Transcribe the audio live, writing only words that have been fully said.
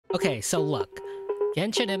Okay, so look.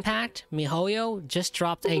 Genshin Impact, miHoYo just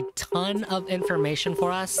dropped a ton of information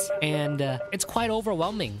for us, and it's quite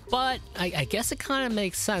overwhelming. But I guess it kind of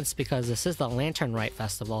makes sense because this is the Lantern Rite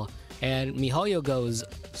Festival, and miHoYo goes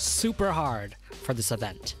super hard for this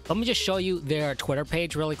event. Let me just show you their Twitter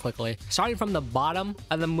page really quickly, starting from the bottom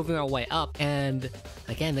and then moving our way up. And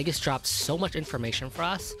again, they just dropped so much information for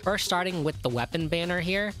us. First, starting with the weapon banner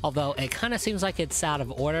here, although it kind of seems like it's out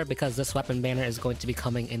of order because this weapon banner is going to be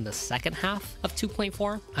coming in the second half of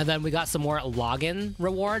 2.4. And then we got some more login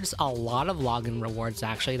rewards, a lot of login rewards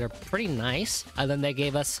actually. They're pretty nice. And then they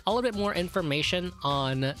gave us a little bit more information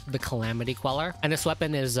on the Calamity Queller. And this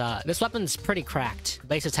weapon's pretty cracked.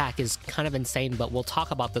 Base attack is kind of insane, but we'll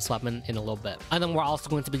talk about this weapon in a little bit. And then we're also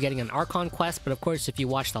going to be getting an Archon quest, but of course, if you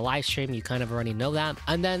watch the live stream, you kind of already know that.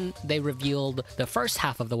 And then they revealed the first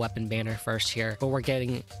half of the weapon banner first here, where we're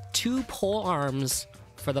getting 2 pole arms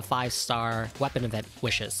for the 5-star weapon event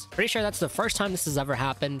wishes. Pretty sure that's the first time this has ever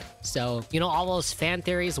happened. So, you know, all those fan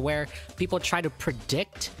theories where people try to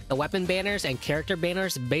predict the weapon banners and character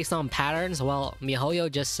banners based on patterns, well,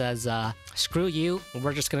 miHoYo just says, screw you,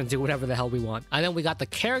 we're just gonna do whatever the hell we want. And then we got the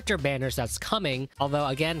character banners that's coming, although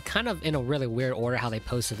again, kind of in a really weird order how they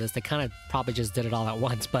posted this. They kind of probably just did it all at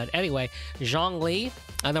once. But anyway, Zhongli,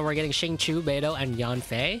 and then we're getting Xingqiu, Beidou, and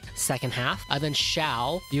Yanfei, second half. And then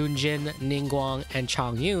Xiao, Yunjin, Ningguang, and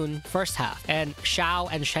Changyun, first half. And Xiao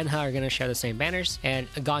and Shenhe are going to share the same banners, and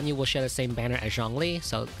Ganyu will share the same banner as Zhongli,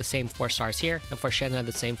 so the same 4 stars here. And for Shenhe,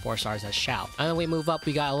 the same 4 stars as Xiao. And then we move up,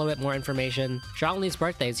 we got a little bit more information. Zhongli's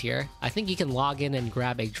birthday is here. I think you can log in and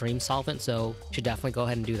grab a dream solvent, so you should definitely go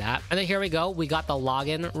ahead and do that. And then here we go, we got the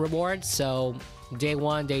login rewards. So Day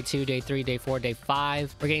 1, Day 2, Day 3, Day 4, Day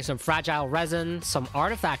 5. We're getting some fragile resin, some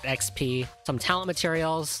artifact XP, some talent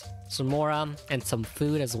materials, some Mora, and some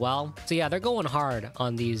food as well. So yeah, they're going hard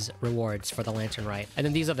on these rewards for the Lantern Rite. And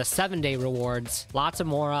then these are the 7-day rewards. Lots of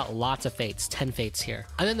Mora, lots of fates, 10 fates here.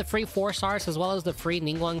 And then the free 4 stars as well as the free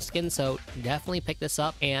Ningguang skin. So definitely pick this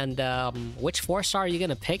up. And which 4-star are you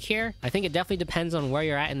gonna pick here? I think it definitely depends on where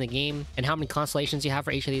you're at in the game and how many constellations you have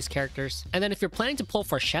for each of these characters. And then if you're planning to pull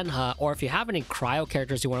for Shenhe, or if you have any cryo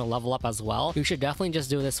characters you want to level up as well, you should definitely just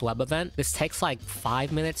do this web event. This takes like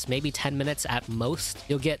 5 minutes, maybe 10 minutes at most.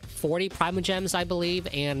 You'll get 40 Primogems, I believe,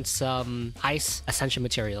 and some ice ascension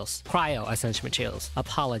materials. Cryo ascension materials.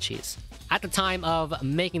 Apologies. At the time of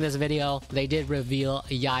making this video, they did reveal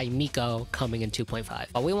Yai Miko coming in 2.5,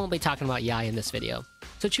 but we won't be talking about Yai in this video.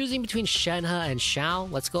 So choosing between Shenhe and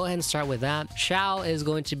Xiao, let's go ahead and start with that. Xiao is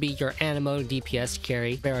going to be your Anemo DPS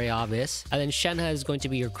carry, very obvious, and then Shenhe is going to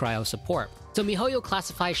be your cryo support. So miHoYo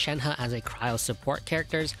classifies Shenhe as a cryo support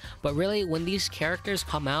characters, but really when these characters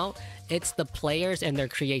come out, it's the players and their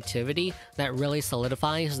creativity that really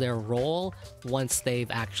solidifies their role once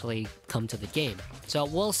they've actually come to the game. So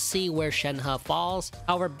we'll see where Shenhe falls.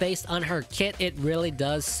 However, based on her kit, it really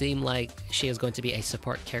does seem like she is going to be a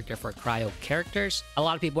support character for cryo characters. A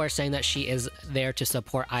lot of people are saying that she is there to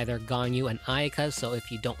support either Ganyu and Ayaka, so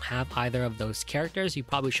if you don't have either of those characters, you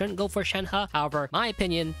probably shouldn't go for Shenhe. However, my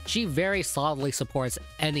opinion, she very solidly supports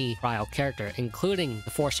any cryo character, including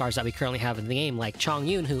the 4 stars that we currently have in the game, like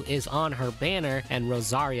Changyun, who is on her banner, and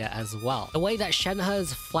Rosaria as well. The way that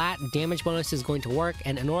Shenhe's flat damage bonus is going to work,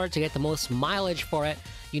 and in order to get the most mileage for it,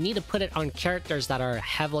 you need to put it on characters that are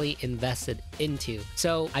heavily invested into.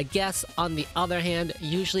 So I guess on the other hand,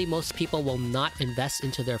 usually most people will not invest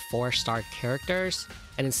into their 4-star characters,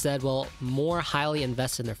 and instead will more highly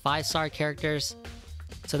invest in their 5-star characters.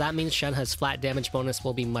 So that means Shenhe's flat damage bonus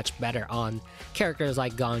will be much better on characters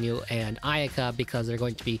like Ganyu and Ayaka because they're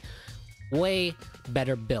going to be way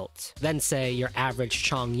better built than, say, your average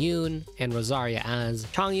Changyun and Rosaria, as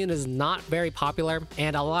Changyun is not very popular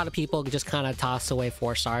and a lot of people just kind of toss away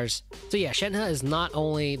 4 stars. So yeah, Shenhe is not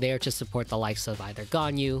only there to support the likes of either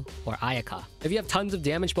Ganyu or Ayaka. If you have tons of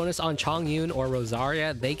damage bonus on Changyun or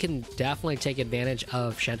Rosaria, they can definitely take advantage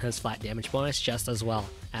of Shenhe's flat damage bonus just as well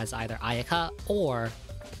as either Ayaka or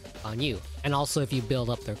Ganyu. And also if you build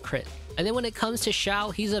up their crit. And then when it comes to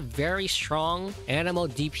Xiao, he's a very strong Anemo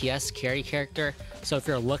DPS carry character. So if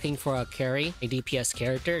you're looking for a carry, a DPS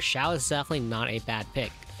character, Xiao is definitely not a bad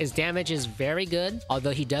pick. His damage is very good,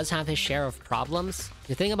 although he does have his share of problems.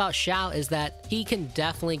 The thing about Xiao is that he can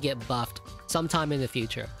definitely get buffed sometime in the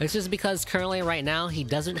future. This is because currently right now he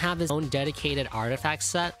doesn't have his own dedicated artifact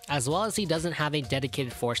set, as well as he doesn't have a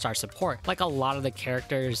dedicated 4-star support like a lot of the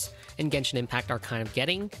characters in Genshin Impact are kind of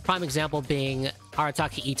getting. Prime example being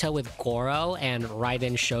Arataki Ito with Goro, and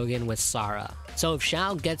Raiden Shogun with Sara. So if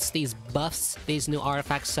Xiao gets these buffs, these new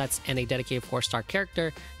artifact sets, and a dedicated 4-star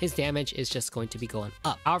character, his damage is just going to be going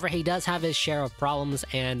up. However, he does have his share of problems,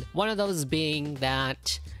 and one of those being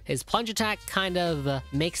that his plunge attack kind of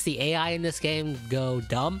makes the AI in this game go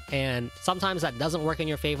dumb, and sometimes that doesn't work in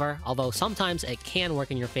your favor, although sometimes it can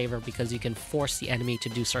work in your favor because you can force the enemy to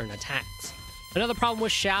do certain attacks. Another problem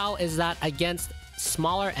with Xiao is that against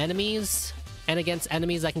smaller enemies, and against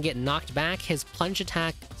enemies that can get knocked back, his plunge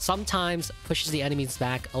attack sometimes pushes the enemies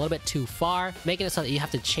back a little bit too far, making it so that you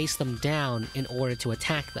have to chase them down in order to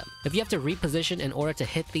attack them. If you have to reposition in order to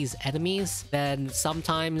hit these enemies, then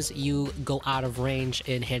sometimes you go out of range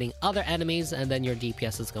in hitting other enemies, and then your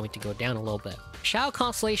DPS is going to go down a little bit. Xiao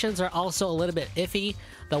constellations are also a little bit iffy.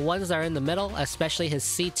 The ones that are in the middle, especially his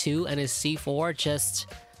C2 and his C4,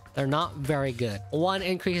 they're not very good. One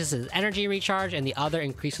increases his energy recharge and the other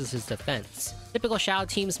increases his defense. Typical Xiao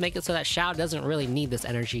teams make it so that Xiao doesn't really need this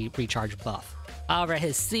energy recharge buff. However,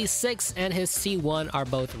 his C6 and his C1 are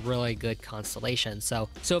both really good constellations. So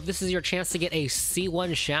if this is your chance to get a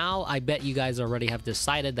C1 Xiao, I bet you guys already have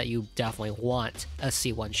decided that you definitely want a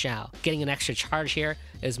C1 Xiao. Getting an extra charge here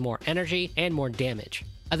is more energy and more damage.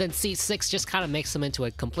 And then C6 just kind of makes him into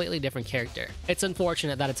a completely different character. It's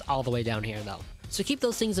unfortunate that it's all the way down here though. So keep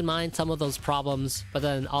those things in mind, some of those problems, but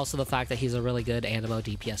then also the fact that he's a really good Animo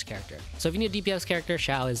DPS character. So if you need a DPS character,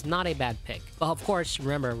 Xiao is not a bad pick. But of course,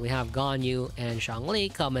 remember, we have Ganyu and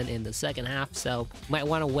Zhongli coming in the second half, so you might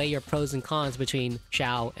want to weigh your pros and cons between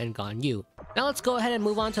Xiao and Ganyu. Now let's go ahead and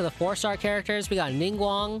move on to the 4-star characters. We got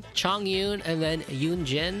Ningguang, Chongyun, and then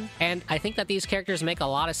Yunjin. And I think that these characters make a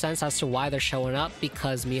lot of sense as to why they're showing up,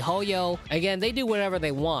 because MiHoYo, again, they do whatever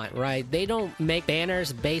they want, right? They don't make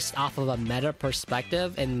banners based off of a meta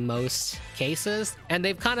perspective in most cases. And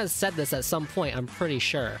they've kind of said this at some point, I'm pretty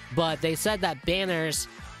sure. But they said that banners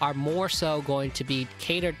are more so going to be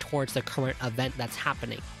catered towards the current event that's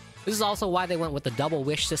happening. This is also why they went with the double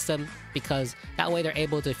wish system, because that way they're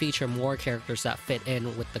able to feature more characters that fit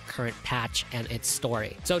in with the current patch and its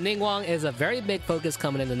story. So Ningguang is a very big focus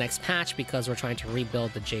coming in the next patch because we're trying to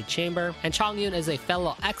rebuild the Jade Chamber, and Chongyun is a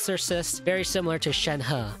fellow exorcist, very similar to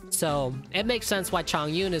Shenhe. So it makes sense why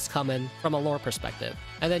Chongyun is coming from a lore perspective.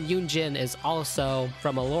 And then Yunjin is also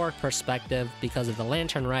from a lore perspective because of the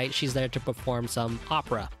Lantern Rite. She's there to perform some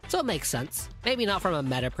opera. So it makes sense. Maybe not from a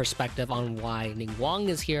meta perspective on why Ningguang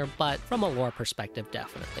is here, but from a lore perspective,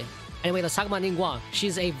 definitely. Anyway, let's talk about Ningguang.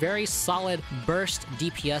 She's a very solid burst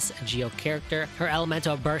DPS Geo character. Her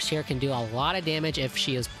elemental burst here can do a lot of damage if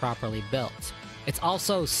she is properly built. It's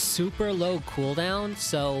also super low cooldown,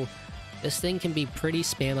 so this thing can be pretty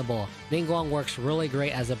spammable. Ningguang works really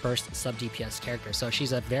great as a burst sub DPS character, so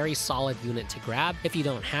she's a very solid unit to grab if you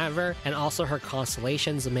don't have her, and also her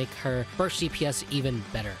constellations make her burst DPS even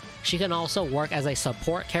better. She can also work as a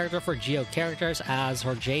support character for Geo characters, as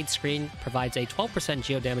her Jade screen provides a 12%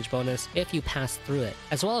 Geo damage bonus if you pass through it,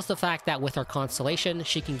 as well as the fact that with her constellation,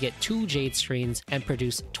 she can get 2 Jade screens and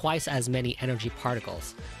produce twice as many energy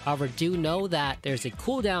particles. However, do know that there's a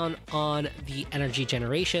cooldown on the energy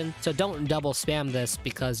generation, so don't double spam this,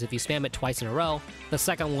 because if you spam it twice in a row, the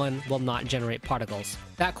second one will not generate particles.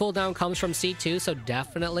 That cooldown comes from C2, so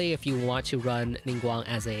definitely if you want to run Ningguang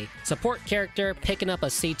as a support character, picking up a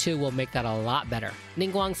C2 will make that a lot better.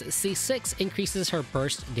 Ningguang's C6 increases her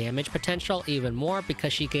burst damage potential even more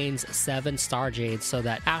because she gains 7 Star Jades, so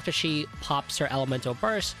that after she pops her elemental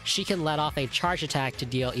burst, she can let off a charge attack to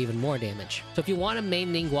deal even more damage. So if you want to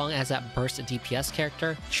main Ningguang as that burst DPS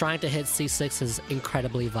character, trying to hit C6 is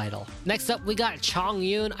incredibly vital. Next up, we got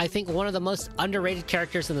Chongyun, I think one of the most underrated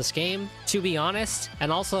characters in this game, to be honest,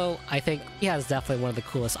 and also I think he has definitely one of the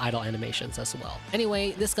coolest idle animations as well.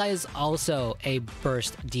 Anyway, this guy is also a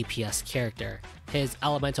burst DPS character. His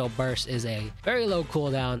elemental burst is a very low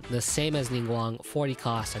cooldown, the same as Ningguang, 40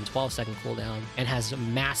 cost and 12-second cooldown, and has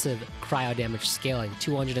massive cryo damage scaling,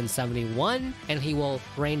 271, and he will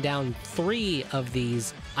rain down 3 of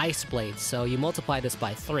these ice blades, so you multiply this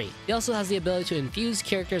by 3. He also has the ability to infuse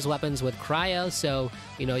characters' weapons with cryo, so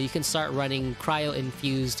you can start running cryo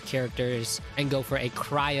infused characters and go for a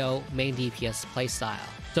cryo main DPS playstyle.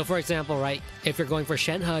 So for example, right, if you're going for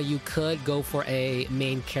Shenhe, you could go for a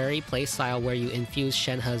main carry playstyle where you infuse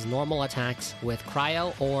Shenhe's normal attacks with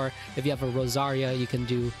cryo, or if you have a Rosaria, you can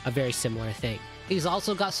do a very similar thing. He's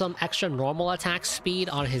also got some extra normal attack speed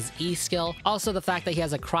on his E skill. Also the fact that he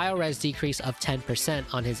has a cryo res decrease of 10%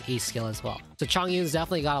 on his E skill as well. So Chongyun's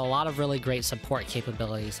definitely got a lot of really great support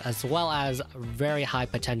capabilities, as well as very high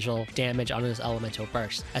potential damage on his elemental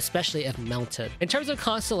burst, especially if mounted. In terms of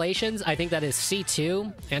constellations, I think that his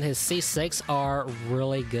C2 and his C6 are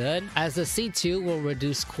really good, as the C2 will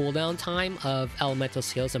reduce cooldown time of elemental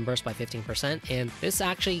skills and burst by 15%, and this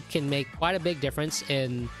actually can make quite a big difference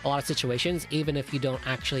in a lot of situations, even if you don't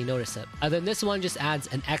actually notice it. And then this one just adds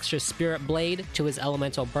an extra spirit blade to his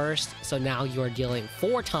elemental burst, so now you are dealing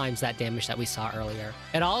 4 times that damage that we saw earlier.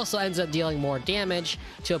 It also ends up dealing more damage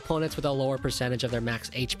to opponents with a lower percentage of their max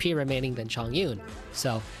HP remaining than Chongyun.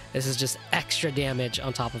 So this is just extra damage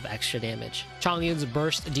on top of extra damage. Chongyun's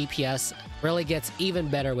burst DPS really gets even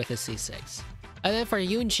better with his C6. And then for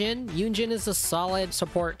Yunjin, Yunjin is a solid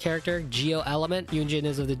support character, Geo Element. Yunjin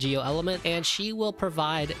is of the Geo Element, and she will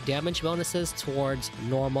provide damage bonuses towards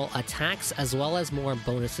normal attacks, as well as more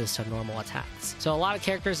bonuses to normal attacks. So a lot of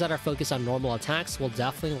characters that are focused on normal attacks will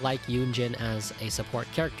definitely like Yunjin as a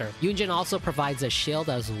support character. Yunjin also provides a shield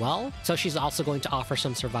as well, so she's also going to offer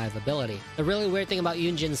some survivability. The really weird thing about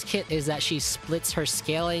Yunjin's kit is that she splits her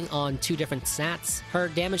scaling on 2 different stats. Her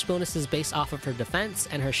damage bonus is based off of her defense,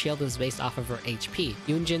 and her shield is based off of her HP.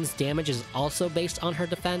 Yunjin's damage is also based on her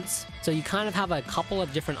defense, so you kind of have a couple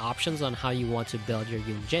of different options on how you want to build your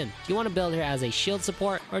Yunjin. Do you want to build her as a shield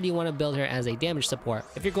support, or do you want to build her as a damage support?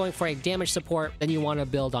 If you're going for a damage support, then you want to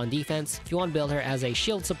build on defense. If you want to build her as a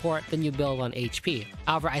shield support, then you build on HP.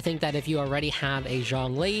 However, I think that if you already have a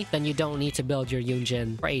Zhongli, then you don't need to build your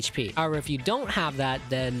Yunjin for HP. However, if you don't have that,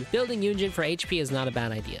 then building Yunjin for HP is not a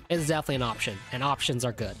bad idea. It's definitely an option, and options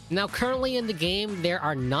are good. Now, currently in the game, there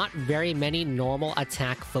are not very many normal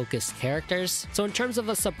attack focused characters. So in terms of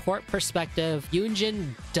a support perspective, Yunjin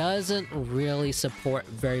doesn't really support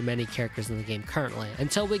very many characters in the game currently,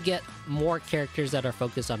 until we get more characters that are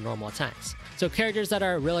focused on normal attacks. So characters that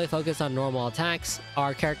are really focused on normal attacks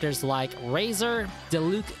are characters like Razor,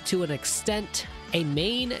 Diluc to an extent, a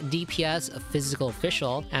main DPS physical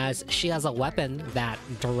official, as she has a weapon that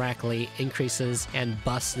directly increases and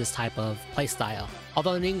busts this type of playstyle.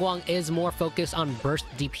 Although Ningguang is more focused on burst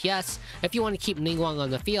DPS, if you want to keep Ningguang on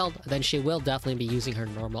the field, then she will definitely be using her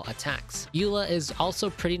normal attacks. Eula is also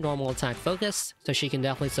pretty normal attack focused, so she can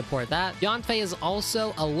definitely support that. Yanfei is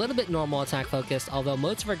also a little bit normal attack focused, although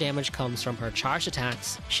most of her damage comes from her charged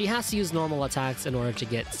attacks. She has to use normal attacks in order to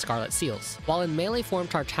get Scarlet Seals. While in melee form,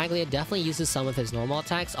 Tartaglia definitely uses some of his normal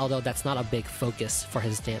attacks, although that's not a big focus for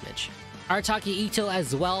his damage. Arataki Ito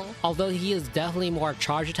as well, although he is definitely more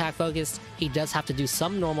charge attack focused, he does have to do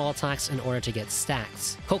some normal attacks in order to get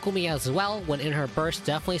stacks. Kokumi as well, when in her burst,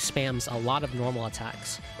 definitely spams a lot of normal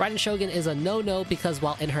attacks. Raiden Shogun is a no-no because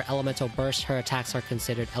while in her elemental burst, her attacks are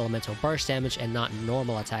considered elemental burst damage and not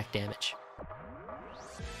normal attack damage.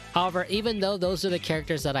 However, even though those are the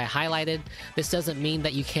characters that I highlighted, this doesn't mean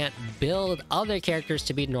that you can't build other characters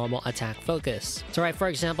to be normal attack focused. So right, for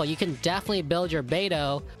example, you can definitely build your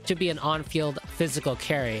Beidou to be an on-field physical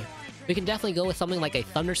carry. We can definitely go with something like a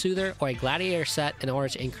Thunder Soother or a Gladiator set in order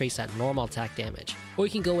to increase that normal attack damage. Or we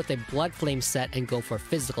can go with a Blood Flame set and go for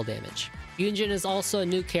physical damage. Yunjin is also a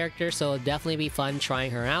new character, so it'll definitely be fun trying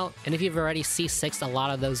her out. And if you've already C6'd a lot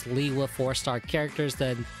of those Liyue 4-star characters,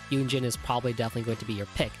 then Yunjin is probably definitely going to be your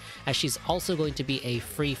pick, as she's also going to be a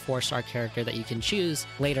free 4-star character that you can choose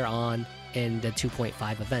later on in the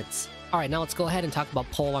 2.5 events. Alright, now let's go ahead and talk about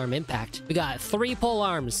polearm impact. We got 3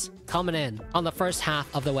 polearms coming in on the first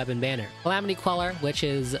half of the weapon banner. Calamity Queller, which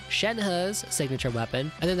is Shenhe's signature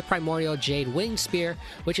weapon, and then the Primordial Jade Winged Spear,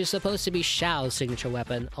 which is supposed to be Xiao's signature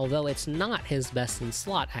weapon, although it's not his best in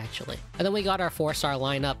slot actually. And then we got our 4-star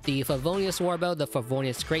lineup, the Favonius Warbow, the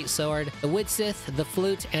Favonius Greatsword, the Widsith, the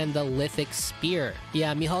Flute, and the Lithic Spear.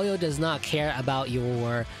 Yeah, miHoYo does not care about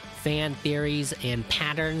your fan theories and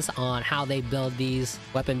patterns on how they build these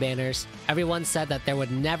weapon banners. Everyone said that there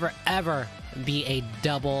would never ever be a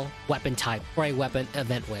double weapon type or a weapon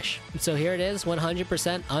event wish. So here it is,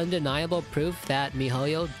 100% undeniable proof that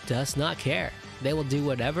miHoYo does not care. They will do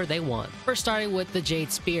whatever they want. First, starting with the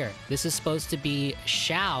Jade Spear. This is supposed to be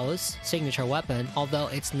Xiao's signature weapon, although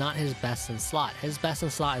it's not his best in slot. His best in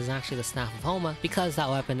slot is actually the Staff of Homa, because that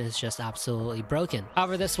weapon is just absolutely broken.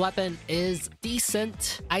 However, this weapon is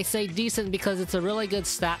decent. I say decent because it's a really good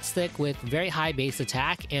stat stick with very high base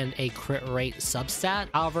attack and a crit rate substat.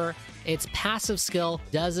 However, its passive skill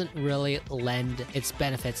doesn't really lend its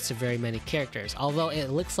benefits to very many characters, although it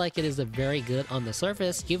looks like it is a very good on the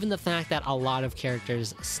surface, given the fact that a lot of of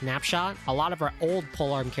characters snapshot. A lot of our old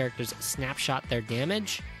polearm characters snapshot their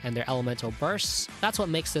damage and their elemental bursts. That's what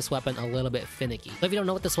makes this weapon a little bit finicky. So if you don't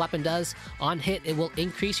know what this weapon does, on hit it will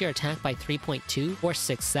increase your attack by 3.2 for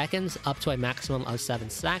 6 seconds up to a maximum of 7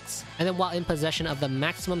 stacks. And then while in possession of the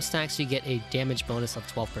maximum stacks, you get a damage bonus of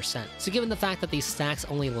 12%. So given the fact that these stacks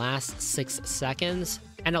only last 6 seconds,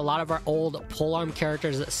 and a lot of our old polearm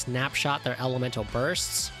characters snapshot their elemental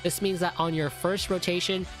bursts, this means that on your first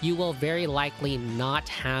rotation, you will very likely not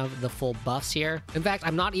have the full buffs here. In fact,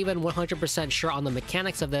 I'm not even 100% sure on the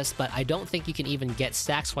mechanics of this, but I don't think you can even get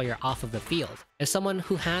stacks while you're off of the field. If someone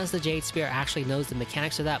who has the Jade Spear actually knows the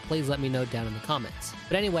mechanics of that, please let me know down in the comments.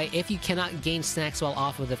 But anyway, if you cannot gain stacks while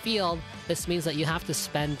off of the field, this means that you have to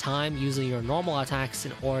spend time using your normal attacks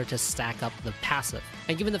in order to stack up the passive.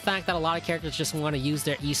 And given the fact that a lot of characters just want to use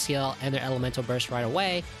their ECL and their elemental burst right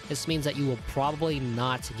away, this means that you will probably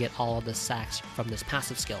not get all of the stacks from this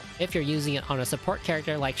passive skill if you're using it on a support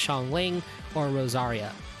character like Zhongli or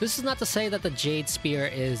Rosaria. This is not to say that the Jade Spear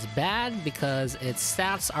is bad, because its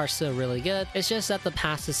stats are still really good. It's just that the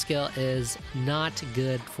passive skill is not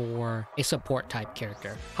good for a support type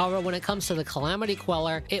character. However, when it comes to the Calamity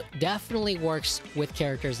Queller, it definitely works with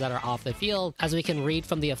characters that are off the field. As we can read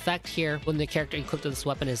from the effect here, when the character equipped with this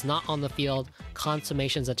weapon is not on the field,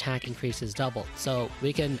 Consummation's attack increases double. So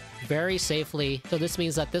we can very safely, so this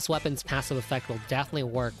means that this weapon's passive effect will definitely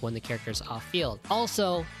work when the character is off field.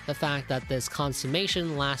 Also, the fact that this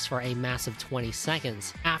Consummation lasts for a massive 20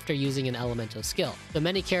 seconds after using an elemental skill. So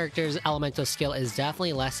many characters' elemental skill is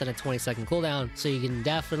definitely less than a 20-second cooldown, so you can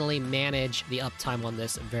definitely manage the uptime on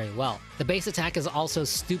this very well. The base attack is also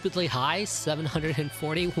stupidly high,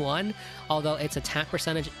 741, although its attack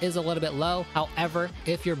percentage is a little bit low. However,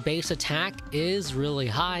 if your base attack is really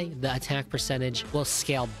high, the attack percentage will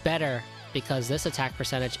scale better, because this attack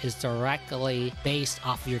percentage is directly based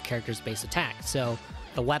off of your character's base attack. So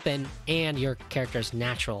the weapon and your character's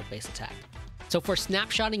natural base attack. So for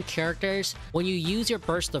snapshotting characters, when you use your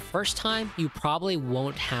burst the first time, you probably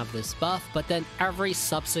won't have this buff, but then every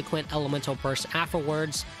subsequent elemental burst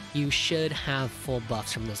afterwards, you should have full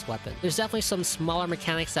buffs from this weapon. There's definitely some smaller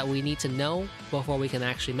mechanics that we need to know before we can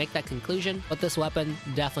actually make that conclusion, but this weapon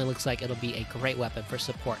definitely looks like it'll be a great weapon for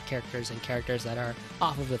support characters and characters that are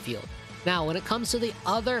off of the field. Now, when it comes to the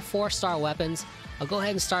other 4-star weapons, I'll go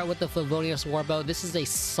ahead and start with the Favonius Warbow. This is a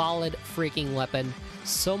solid freaking weapon.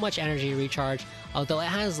 So much energy recharge, although it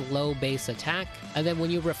has low base attack. And then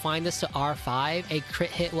when you refine this to R5, a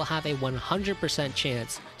crit hit will have a 100%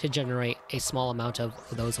 chance to generate a small amount of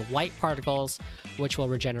those white particles, which will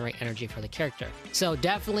regenerate energy for the character. So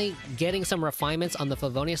definitely getting some refinements on the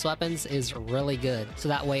Favonius weapons is really good. So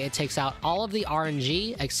that way it takes out all of the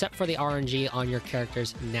RNG except for the RNG on your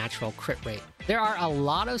character's natural crit rate. There are a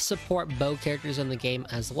lot of support bow characters in the game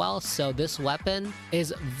as well, so this weapon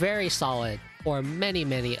is very solid for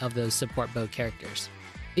many of those support bow characters.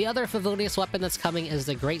 The other Favonius weapon that's coming is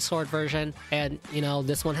the Greatsword version, and you know,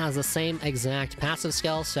 this one has the same exact passive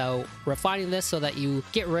skill, so refining this so that you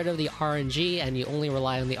get rid of the RNG and you only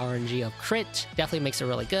rely on the RNG of crit definitely makes it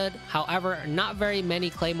really good. However, not very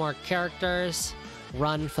many Claymore characters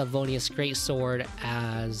run Favonius Greatsword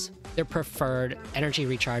as their preferred energy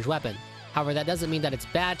recharge weapon. However, that doesn't mean that it's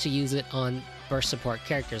bad to use it on burst support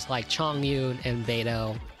characters like Chongyun and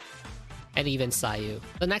Beidou, and even Xiao.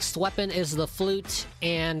 The next weapon is the Flute,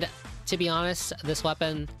 and to be honest, this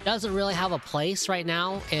weapon doesn't really have a place right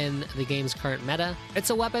now in the game's current meta.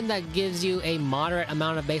 It's a weapon that gives you a moderate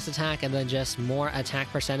amount of base attack and then just more attack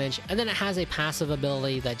percentage, and then it has a passive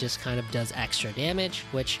ability that just kind of does extra damage,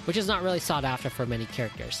 which is not really sought after for many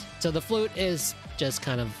characters. So the Flute is just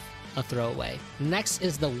kind of a throwaway. Next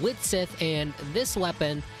is the Witsith, and this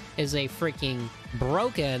weapon is a freaking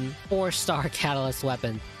broken 4-star catalyst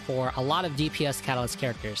weapon for a lot of DPS catalyst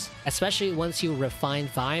characters. Especially once you refine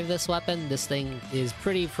 5 this weapon, this thing is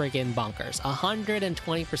pretty freaking bonkers.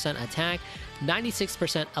 120% attack,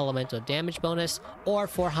 96% elemental damage bonus, or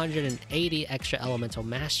 480 extra elemental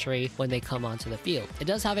mastery when they come onto the field. It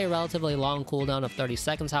does have a relatively long cooldown of 30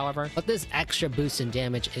 seconds, however, but this extra boost in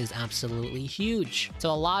damage is absolutely huge. So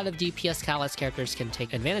a lot of DPS catalyst characters can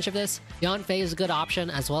take advantage of this. Yanfei is a good option,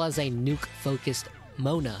 as well as a nuke-focused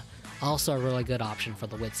Mona. Also a really good option for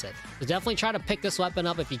the Witsith. So definitely try to pick this weapon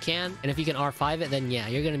up if you can, and if you can R5 it, then yeah,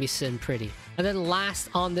 you're gonna be sitting pretty. And then last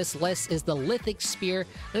on this list is the Lithic Spear.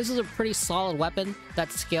 This is a pretty solid weapon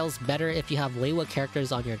that scales better if you have Liwa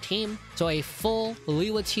characters on your team. So a full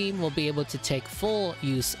Liwa team will be able to take full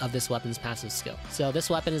use of this weapon's passive skill. So this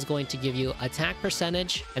weapon is going to give you attack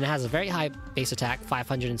percentage, and it has a very high base attack,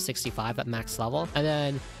 565 at max level, and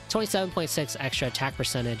then 27.6 extra attack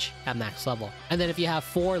percentage at max level. And then if you have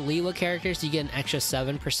 4 Liwa characters, you get an extra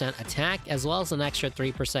 7% attack, as well as an extra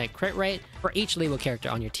 3% crit rate for each Liwa character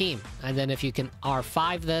on your team. And then if you can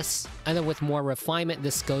R5 this, and then with more refinement,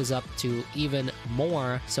 this goes up to even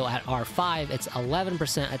more. So at R5, it's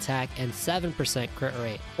 11% attack and 7% crit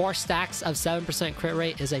rate. 4 stacks of 7% crit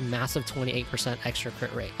rate is a massive 28% extra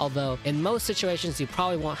crit rate. Although in most situations, you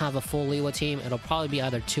probably won't have a full Liwa team. It'll probably be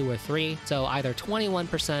either 2 or 3. So either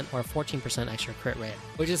 21% or 14% extra crit rate,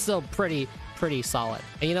 which is still pretty solid.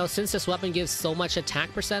 And you know, since this weapon gives so much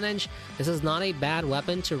attack percentage, this is not a bad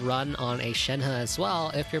weapon to run on a Shenhe as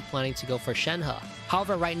well if you're planning to go for Shenhe.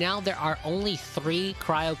 However, right now there are only 3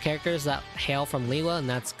 cryo characters that hail from Liwa, and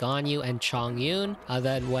that's Ganyu and Chongyun.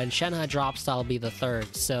 Then when Shenhe drops, that'll be the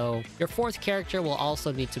 3rd. So your 4th character will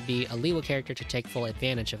also need to be a Liwa character to take full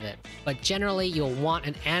advantage of it. But generally, you'll want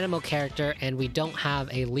an Animo character, and we don't have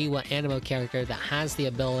a Liwa Animo character that has the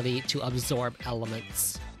ability to absorb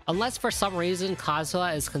elements. Unless for some reason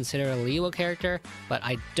Kazuha is considered a Liwa character, but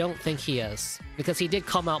I don't think he is, because he did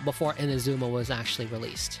come out before Inazuma was actually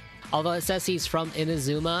released. Although it says he's from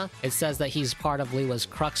Inazuma, it says that he's part of Liwa's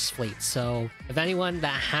Crux fleet, so if anyone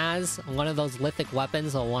that has one of those lithic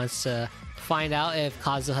weapons or wants to find out if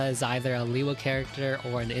Kazuha is either a Liwa character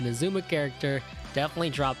or an Inazuma character, definitely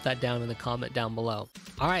drop that down in the comment down below.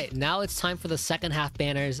 Alright, now it's time for the second half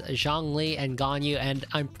banners, Zhongli and Ganyu, and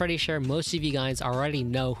I'm pretty sure most of you guys already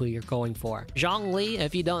know who you're going for. Zhongli,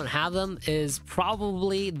 if you don't have him, is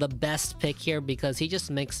probably the best pick here because he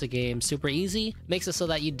just makes the game super easy, makes it so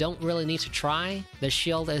that you don't really need to try. The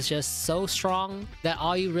shield is just so strong that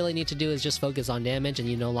all you really need to do is just focus on damage, and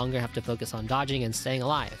you no longer have to focus on dodging and staying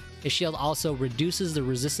alive. His shield also reduces the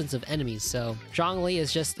resistance of enemies, so Zhongli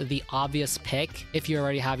is just the obvious pick if you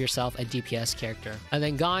already have yourself a DPS character. And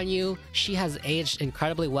then Ganyu, she has aged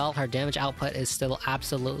incredibly well. Her damage output is still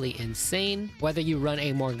absolutely insane. Whether you run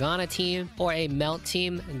a Morgana team or a Melt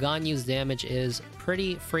team, Ganyu's damage is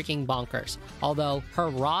pretty freaking bonkers. Although her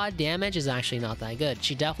raw damage is actually not that good.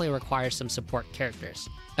 She definitely requires some support characters.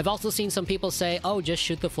 I've also seen some people say, oh, just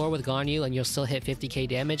shoot the floor with Ganyu and you'll still hit 50k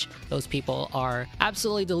damage. Those people are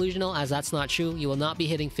absolutely delusional, as that's not true. You will not be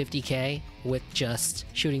hitting 50k with just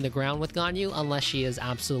shooting the ground with Ganyu unless she is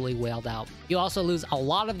absolutely wailed out. You also lose a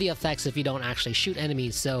lot of the effects if you don't actually shoot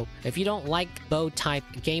enemies, so if you don't like bow type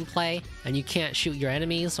gameplay and you can't shoot your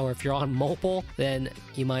enemies, or if you're on mobile, then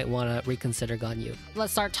you might want to reconsider Ganyu.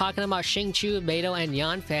 Let's start talking about Xingqiu, Beidou, and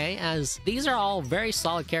Yanfei, as these are all very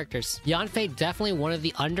solid characters. Yanfei definitely one of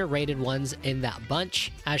the underrated ones in that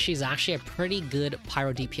bunch, as she's actually a pretty good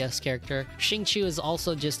pyro DPS character. Xingqiu is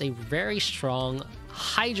also just a very strong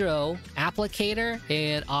Hydro applicator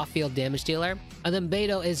and off-field damage dealer. And then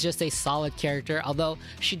Beidou is just a solid character, although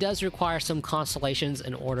she does require some constellations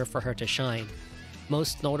in order for her to shine.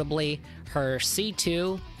 Most notably, her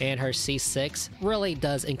C2 and her C6 really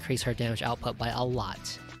does increase her damage output by a lot.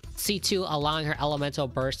 C2 allowing her elemental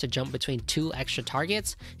burst to jump between 2 extra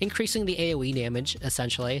targets, increasing the AoE damage,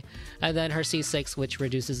 essentially, and then her C6, which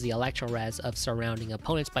reduces the electro res of surrounding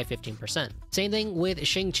opponents by 15%. Same thing with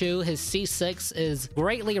Xingqiu, his C6 is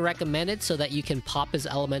greatly recommended so that you can pop his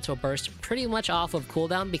elemental burst pretty much off of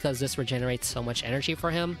cooldown because this regenerates so much energy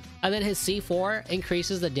for him. And then his C4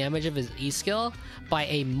 increases the damage of his E skill by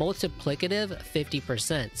a multiplicative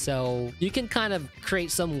 50%. So you can kind of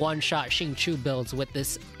create some one-shot Xingqiu builds with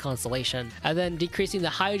this constellation. And then decreasing the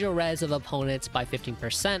hydro res of opponents by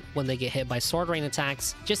 15% when they get hit by sword rain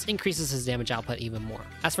attacks just increases his damage output even more.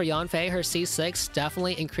 As for Yanfei, her C6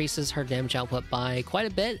 definitely increases her damage output by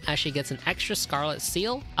quite a bit as she gets an extra Scarlet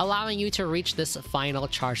Seal, allowing you to reach this final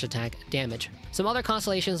charge attack damage. Some other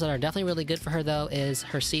constellations that are definitely really good for her though is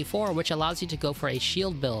her C4, which allows you to go for a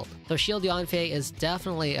shield build. So Shield Yanfei is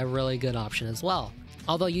definitely a really good option as well.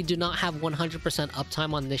 Although you do not have 100%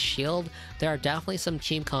 uptime on this shield, there are definitely some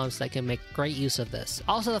team comps that can make great use of this.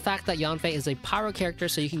 Also, the fact that Yanfei is a pyro character,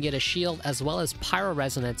 so you can get a shield as well as pyro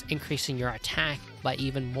resonance, increasing your attack by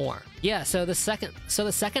even more. Yeah, so the second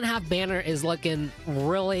half banner is looking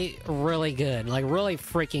really good, like really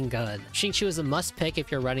freaking good. Xingqiu is a must pick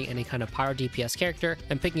if you're running any kind of pyro DPS character,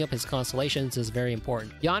 and picking up his constellations is very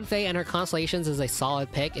important. Yanfei and her constellations is a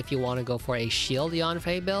solid pick if you want to go for a shield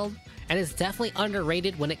Yanfei build, and is definitely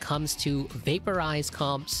underrated when it comes to vaporize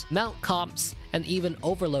comps, melt comps, and even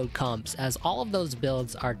overload comps, as all of those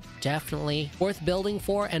builds are definitely worth building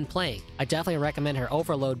for and playing. I definitely recommend her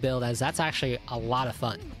overload build, as that's actually a lot of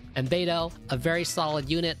fun. And Beidou, a very solid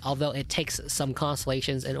unit, although it takes some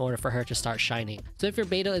constellations in order for her to start shining. So if your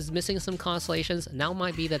Beidou is missing some constellations, now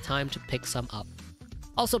might be the time to pick some up.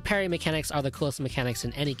 Also, parry mechanics are the coolest mechanics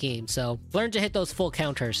in any game, so learn to hit those full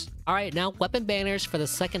counters. Alright, now weapon banners for the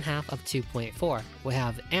second half of 2.4. We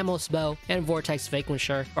have Ammo's Bow and Vortex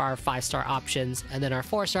Vanquisher for our 5-star options, and then our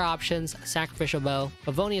 4-star options, Sacrificial Bow,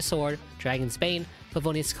 Favonius Sword, Dragon's Bane,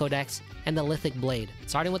 Favonius Codex, and the Lithic Blade.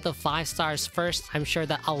 Starting with the 5 stars first, I'm sure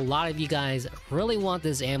that a lot of you guys really want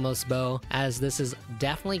this Ammo's Bow, as this is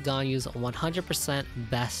definitely Ganyu's 100%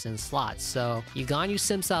 best in slots. So you Ganyu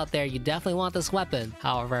simps out there, you definitely want this weapon.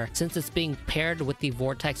 However, since it's being paired with the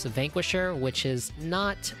Vortex Vanquisher, which is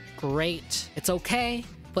not great, it's okay,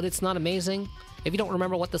 but it's not amazing. If you don't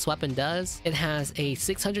remember what this weapon does, it has a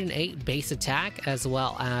 608 base attack, as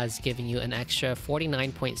well as giving you an extra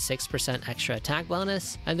 49.6% extra attack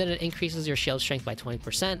bonus, and then it increases your shield strength by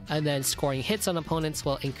 20%, and then scoring hits on opponents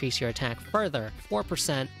will increase your attack further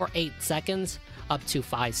 4% for 8 seconds, up to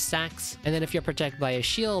 5 stacks, and then if you're protected by a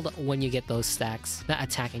shield when you get those stacks, that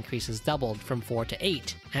attack increases doubled from 4 to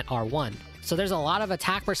 8 at R1. So there's a lot of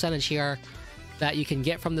attack percentage here that you can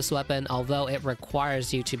get from this weapon, although it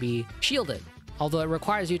requires you to be shielded.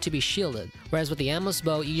 Whereas with the Ammo's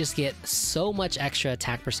Bow, you just get so much extra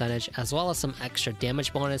attack percentage, as well as some extra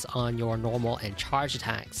damage bonus on your normal and charge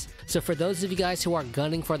attacks. So for those of you guys who are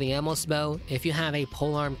gunning for the Ammo's Bow, if you have a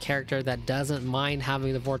polearm character that doesn't mind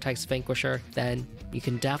having the Vortex Vanquisher, then you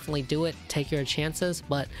can definitely do it, take your chances,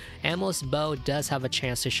 but Ammo's Bow does have a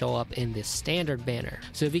chance to show up in the standard banner.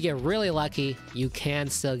 So if you get really lucky, you can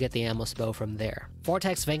still get the Ammo's Bow from there.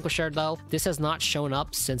 Vortex Vanquisher though, this has not shown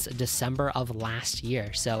up since December of last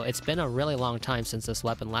year, so it's been a really long time since this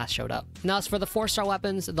weapon last showed up. Now as for the 4-star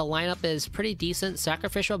weapons, the lineup is pretty decent.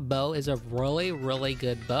 Sacrificial Bow is a really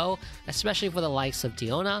good bow, especially for the likes of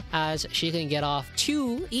Diona, as she can get off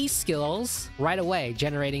 2 E-skills right away,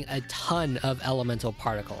 generating a ton of elemental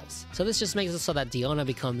particles. So this just makes it so that Diona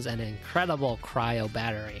becomes an incredible cryo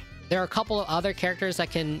battery. There are a couple of other characters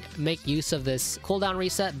that can make use of this cooldown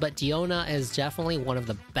reset, but Diona is definitely one of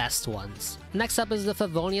the best ones. Next up is the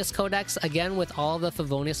Favonius Codex, again with all the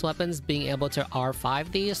Favonius weapons being able to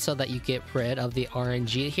R5 these so that you get rid of the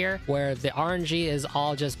RNG here, where the RNG is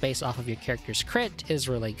all just based off of your character's crit is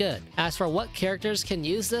really good. As for what characters can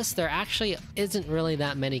use this, there actually isn't really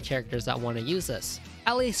that many characters that want to use this.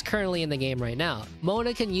 At least currently in the game right now.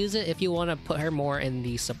 Mona can use it if you want to put her more in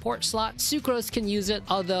the support slot. Sucrose can use it,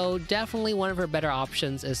 although definitely one of her better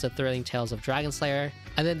options is the Thrilling Tales of Dragonslayer.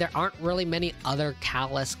 And then there aren't really many other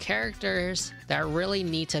Callus characters that really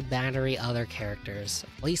need to battery other characters.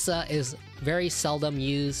 Lisa is very seldom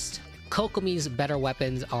used. Kokomi's better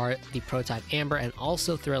weapons are the Prototype Amber and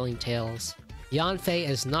also Thrilling Tales. Yanfei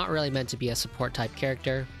is not really meant to be a support type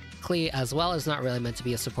character. Klee as well is not really meant to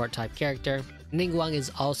be a support type character. Ningguang is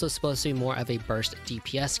also supposed to be more of a burst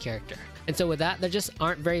DPS character. And so with that, there just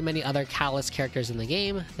aren't very many other Callus characters in the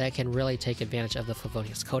game that can really take advantage of the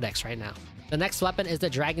Favonius Codex right now. The next weapon is the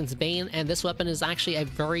Dragon's Bane, and this weapon is actually a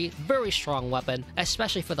very strong weapon,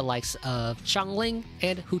 especially for the likes of Zhongli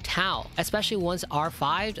and Hu Tao. Especially once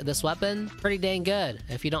R5'd, this weapon, pretty dang good.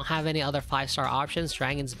 If you don't have any other 5-star options,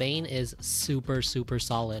 Dragon's Bane is super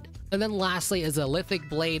solid. And then lastly is the Lithic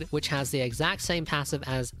Blade, which has the exact same passive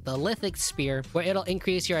as the Lithic Spear, where it'll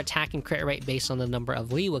increase your attack and crit rate based on the number of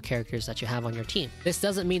Liwa characters that you have on your team. This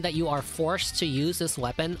doesn't mean that you are forced to use this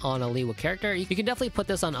weapon on a Liwa character. You can definitely put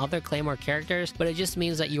this on other Claymore characters, but it just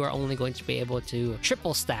means that you are only going to be able to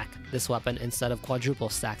triple stack this weapon instead of quadruple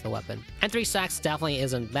stack the weapon. And 3 stacks definitely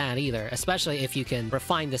isn't bad either, especially if you can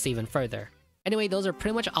refine this even further. Anyway, those are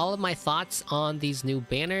pretty much all of my thoughts on these new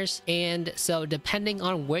banners, and so depending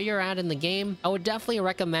on where you're at in the game, I would definitely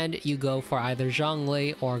recommend you go for either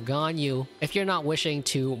Zhongli or Ganyu if you're not wishing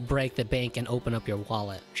to break the bank and open up your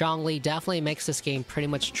wallet. Zhongli definitely makes this game pretty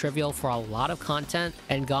much trivial for a lot of content,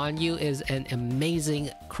 and Ganyu is an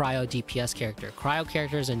amazing cryo DPS character. Cryo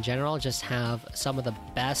characters in general just have some of the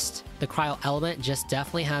best. The cryo element just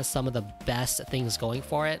definitely has some of the best things going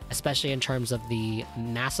for it, especially in terms of the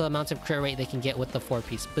massive amounts of crit rate they can get with the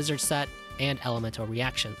 4-piece Blizzard set and elemental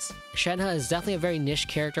reactions. Shenhe is definitely a very niche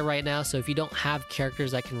character right now, so if you don't have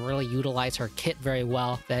characters that can really utilize her kit very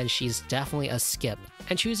well, then she's definitely a skip.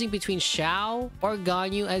 And choosing between Xiao or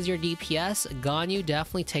Ganyu as your DPS, Ganyu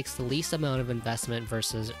definitely takes the least amount of investment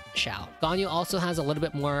versus Xiao. Ganyu also has a little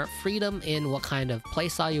bit more freedom in what kind of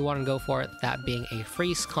playstyle you want to go for, that being a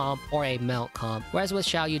freeze comp or a melt comp. Whereas with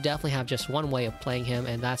Xiao, you definitely have just one way of playing him,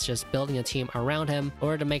 and that's just building a team around him in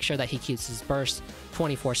order to make sure that he keeps his burst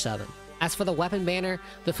 24/7. As for the weapon banner,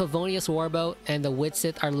 the Favonius Warbow and the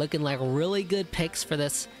Witsith are looking like really good picks for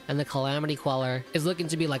this, and the Calamity Queller is looking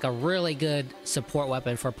to be like a really good support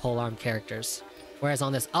weapon for polearm characters. Whereas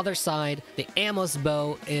on this other side, the Amos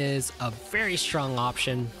bow is a very strong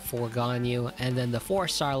option for Ganyu, and then the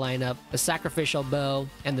 4-star lineup, the Sacrificial bow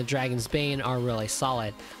and the Dragon's Bane are really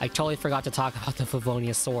solid. I totally forgot to talk about the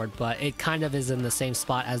Favonius sword, but it kind of is in the same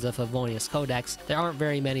spot as the Favonius Codex. There aren't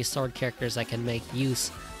very many sword characters that can make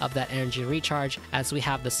use of that energy recharge, as we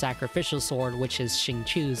have the Sacrificial sword, which is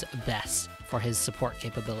Xingqiu's best for his support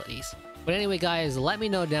capabilities. But anyway guys, let me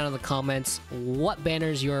know down in the comments what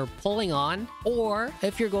banners you're pulling on, or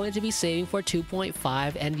if you're going to be saving for 2.5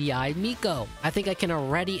 NDI Miko. I think I can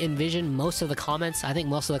already envision most of the comments. I think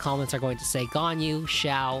most of the comments are going to say Ganyu,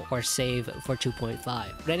 Xiao, or save for 2.5.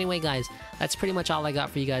 But anyway guys, that's pretty much all I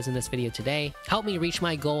got for you guys in this video today. Help me reach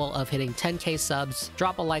my goal of hitting 10k subs,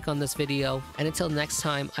 drop a like on this video, and until next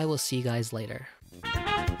time, I will see you guys later.